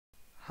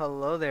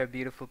Hello there,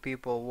 beautiful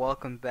people.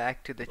 Welcome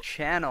back to the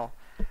channel.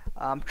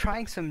 I'm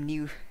trying some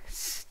new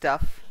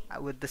stuff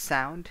with the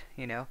sound.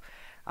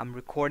 I'm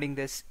recording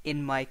this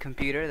in my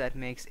computer. That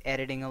makes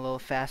editing a little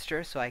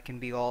faster, so I can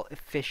be all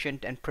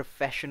efficient and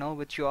professional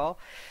with you all.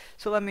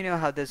 So let me know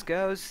how this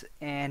goes.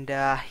 And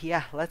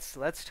yeah,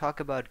 let's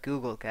talk about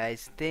Google,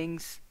 guys.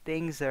 Things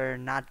are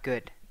not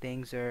good.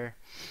 Things are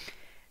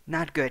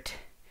not good.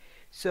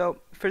 So,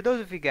 for those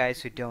of you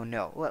guys who don't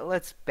know,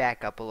 let's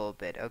back up a little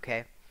bit,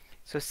 okay?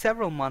 So,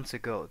 several months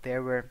ago,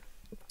 there were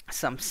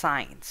some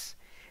signs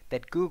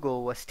that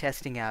Google was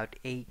testing out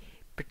a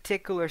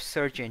particular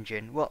search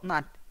engine. Well,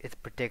 not its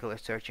particular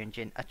search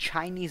engine, a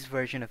Chinese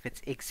version of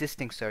its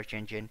existing search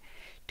engine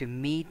to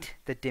meet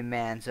the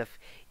demands of,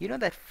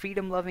 that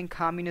freedom-loving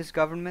communist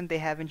government they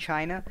have in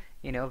China,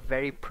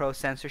 very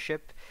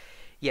pro-censorship.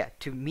 Yeah,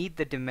 to meet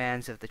the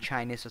demands of the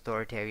Chinese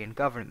authoritarian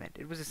government.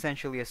 It was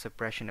essentially a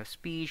suppression of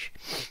speech,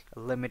 a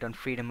limit on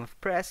freedom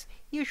of press,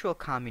 usual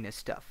communist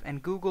stuff,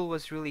 and Google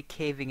was really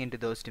caving into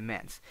those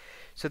demands.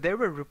 So there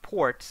were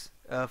reports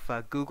of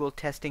Google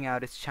testing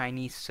out its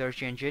Chinese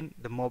search engine,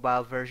 the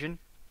mobile version.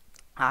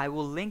 I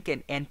will link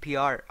an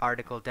NPR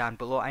article down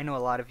below. I know a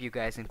lot of you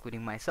guys,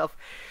 including myself,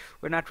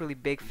 we're not really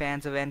big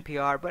fans of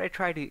NPR, but I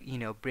try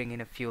to, bring in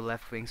a few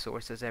left-wing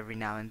sources every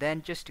now and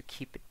then just to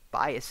keep it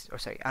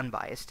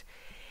unbiased.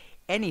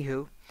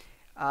 Anywho,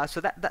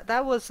 so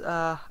that was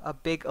a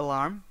big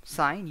alarm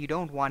sign. You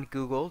don't want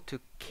Google to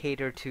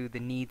cater to the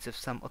needs of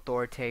some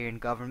authoritarian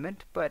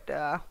government, but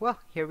well,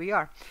 here we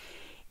are.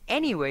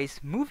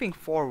 Anyways, moving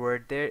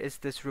forward, there is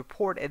this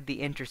report at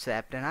The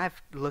Intercept, and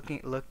I've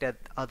looked at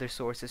other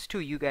sources too.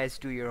 You guys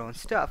do your own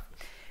stuff,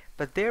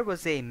 but there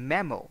was a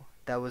memo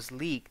that was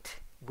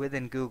leaked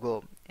within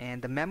Google,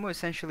 and the memo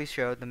essentially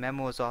showed the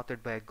memo was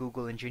authored by a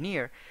Google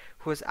engineer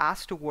who was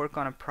asked to work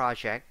on a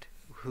project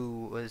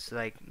who was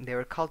like they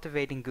were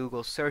cultivating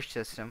Google's search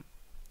system.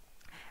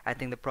 I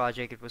think the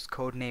project, it was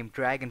codenamed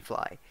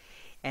Dragonfly,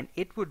 and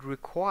it would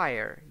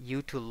require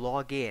you to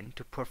log in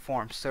to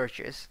perform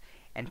searches,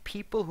 and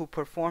people who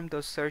perform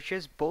those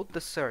searches, both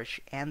the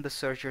search and the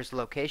searcher's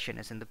location,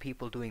 as in the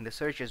people doing the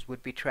searches,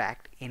 would be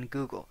tracked in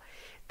Google.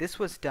 This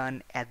was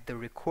done at the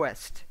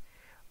request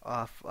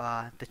of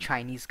the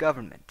Chinese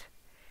government.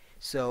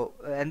 So,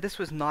 and this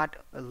was not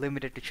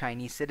limited to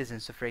Chinese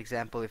citizens. So, for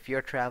example, if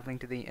you're traveling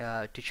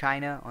to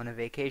China on a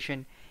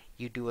vacation,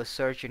 you do a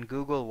search in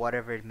Google,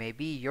 whatever it may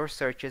be, your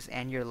searches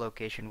and your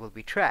location will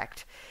be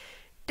tracked.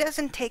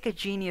 Doesn't take a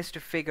genius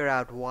to figure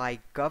out why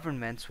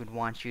governments would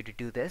want you to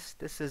do this.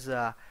 This is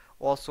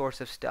all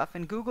sorts of stuff,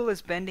 and Google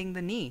is bending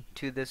the knee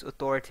to this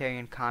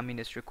authoritarian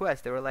communist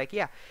request. They were like,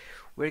 yeah,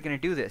 we're gonna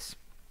do this.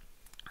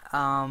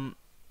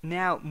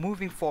 Now,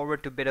 moving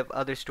forward to a bit of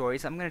other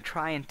stories, I'm going to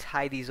try and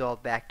tie these all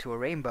back to a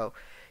rainbow.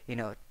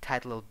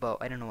 Tight little bow.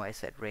 I don't know why I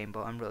said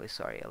rainbow. I'm really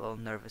sorry. A little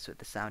nervous with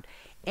the sound.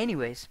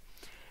 Anyways,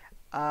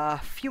 a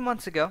few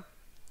months ago,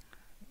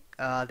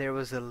 there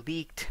was a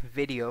leaked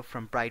video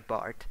from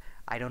Breitbart.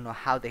 I don't know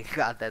how they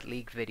got that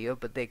leaked video,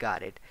 but they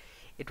got it.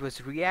 It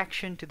was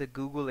reaction to the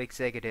Google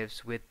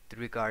executives with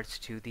regards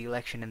to the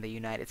election in the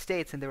United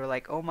States, and they were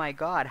like, oh my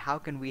god, how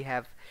can we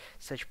have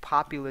such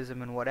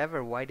populism and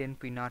whatever, why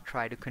didn't we not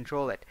try to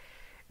control it?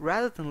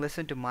 Rather than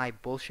listen to my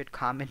bullshit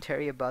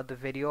commentary about the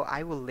video,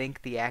 I will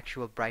link the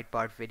actual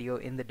Breitbart video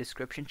in the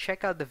description.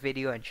 Check out the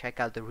video and check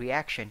out the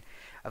reaction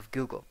of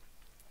Google.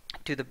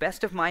 To the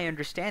best of my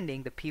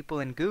understanding, the people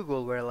in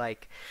Google were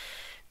like,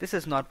 this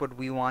is not what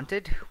we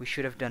wanted, we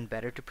should have done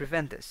better to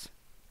prevent this.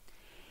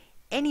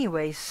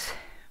 Anyways,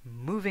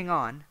 moving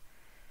on,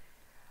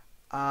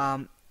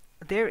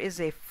 there is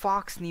a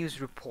Fox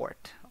News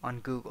report on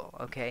Google,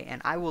 okay,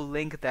 and I will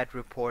link that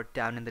report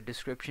down in the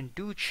description.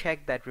 Do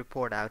check that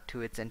report out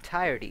to its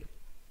entirety.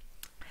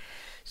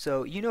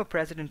 So,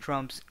 President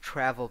Trump's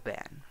travel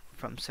ban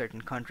from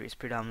certain countries,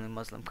 predominantly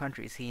Muslim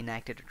countries. He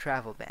enacted a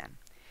travel ban.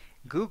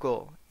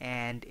 Google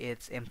and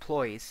its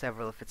employees,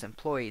 several of its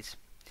employees,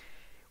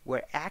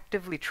 were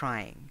actively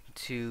trying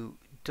to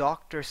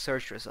doctor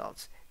search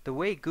results. The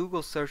way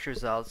Google search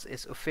results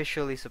is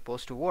officially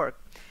supposed to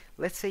work,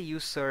 let's say you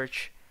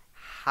search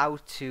how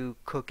to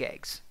cook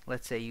eggs.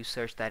 Let's say you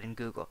search that in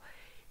Google.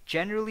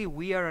 Generally,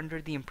 we are under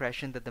the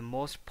impression that the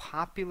most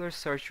popular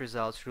search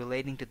results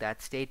relating to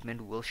that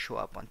statement will show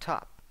up on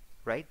top,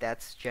 right?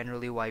 That's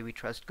generally why we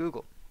trust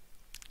Google.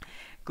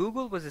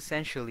 Google was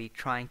essentially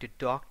trying to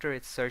doctor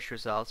its search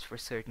results for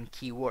certain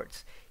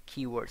keywords.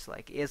 Keywords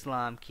like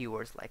Islam,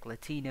 keywords like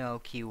Latino,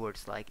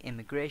 keywords like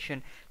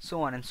immigration,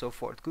 so on and so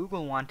forth.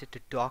 Google wanted to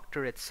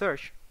doctor its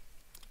search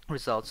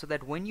results so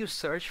that when you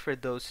search for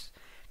those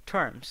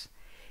terms,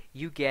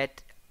 you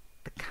get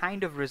the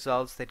kind of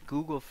results that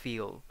Google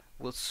feel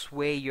will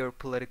sway your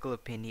political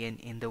opinion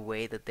in the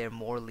way that they're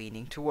more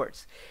leaning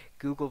towards.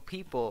 Google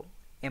people,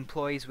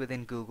 employees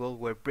within Google,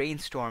 were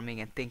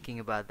brainstorming and thinking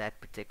about that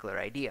particular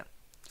idea.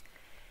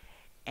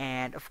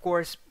 And of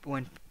course,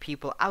 when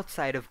people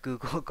outside of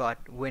Google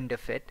got wind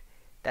of it,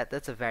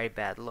 that's a very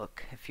bad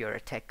look if you're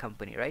a tech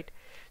company, right?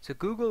 So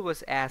Google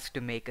was asked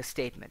to make a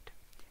statement.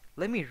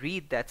 Let me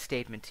read that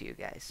statement to you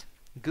guys.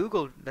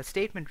 The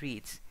statement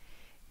reads,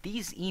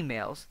 these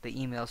emails, the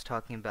emails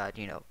talking about,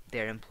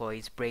 their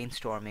employees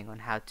brainstorming on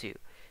how to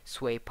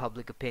sway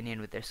public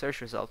opinion with their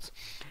search results,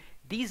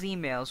 these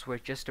emails were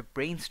just a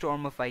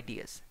brainstorm of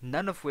ideas,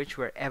 none of which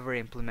were ever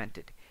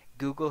implemented.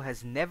 Google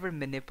has never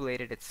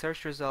manipulated its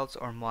search results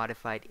or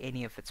modified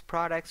any of its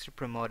products to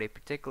promote a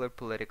particular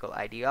political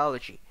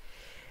ideology.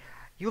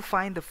 You'll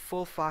find the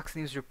full Fox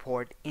News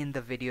report in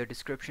the video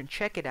description.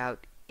 Check it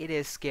out. It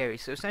is scary.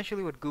 So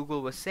essentially what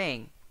Google was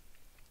saying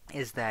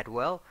is that,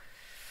 well,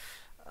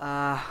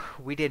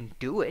 we didn't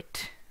do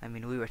it. I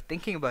mean, we were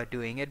thinking about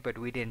doing it, but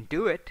we didn't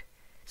do it.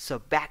 So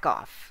back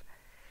off.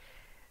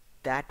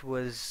 That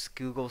was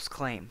Google's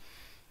claim.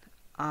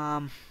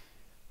 I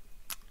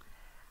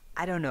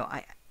don't know.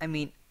 I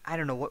mean, I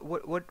don't know.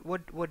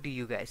 What do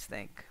you guys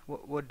think?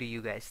 What do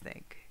you guys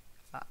think?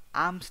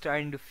 I'm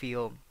starting to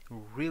feel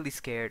really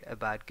scared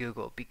about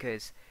Google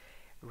because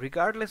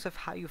regardless of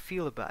how you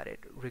feel about it,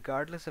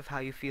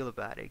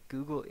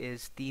 Google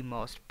is the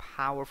most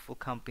powerful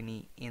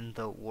company in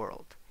the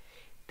world.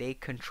 They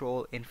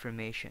control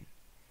information.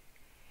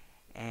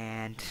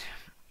 And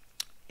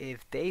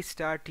if they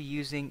start to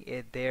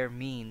using their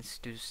means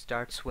to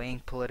start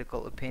swaying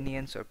political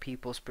opinions or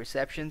people's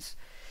perceptions,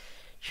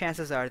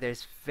 chances are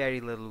there's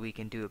very little we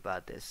can do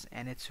about this.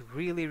 And it's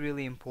really,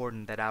 really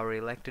important that our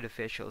elected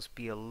officials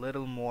be a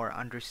little more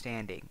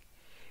understanding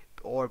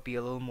or be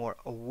a little more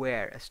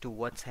aware as to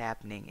what's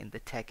happening in the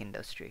tech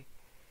industry.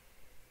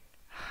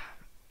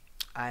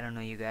 I don't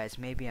know, you guys.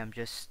 Maybe I'm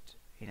just,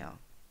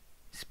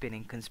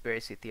 spinning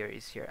conspiracy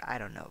theories here. I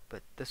don't know.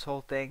 But this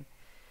whole thing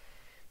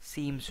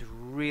seems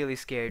really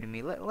scary to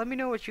me. Let me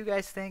know what you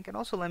guys think, and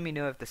also let me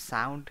know if the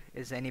sound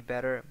is any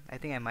better. I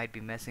think I might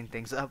be messing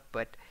things up,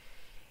 but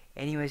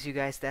anyways, you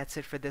guys, that's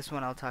it for this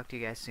one. I'll talk to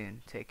you guys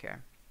soon. Take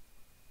care.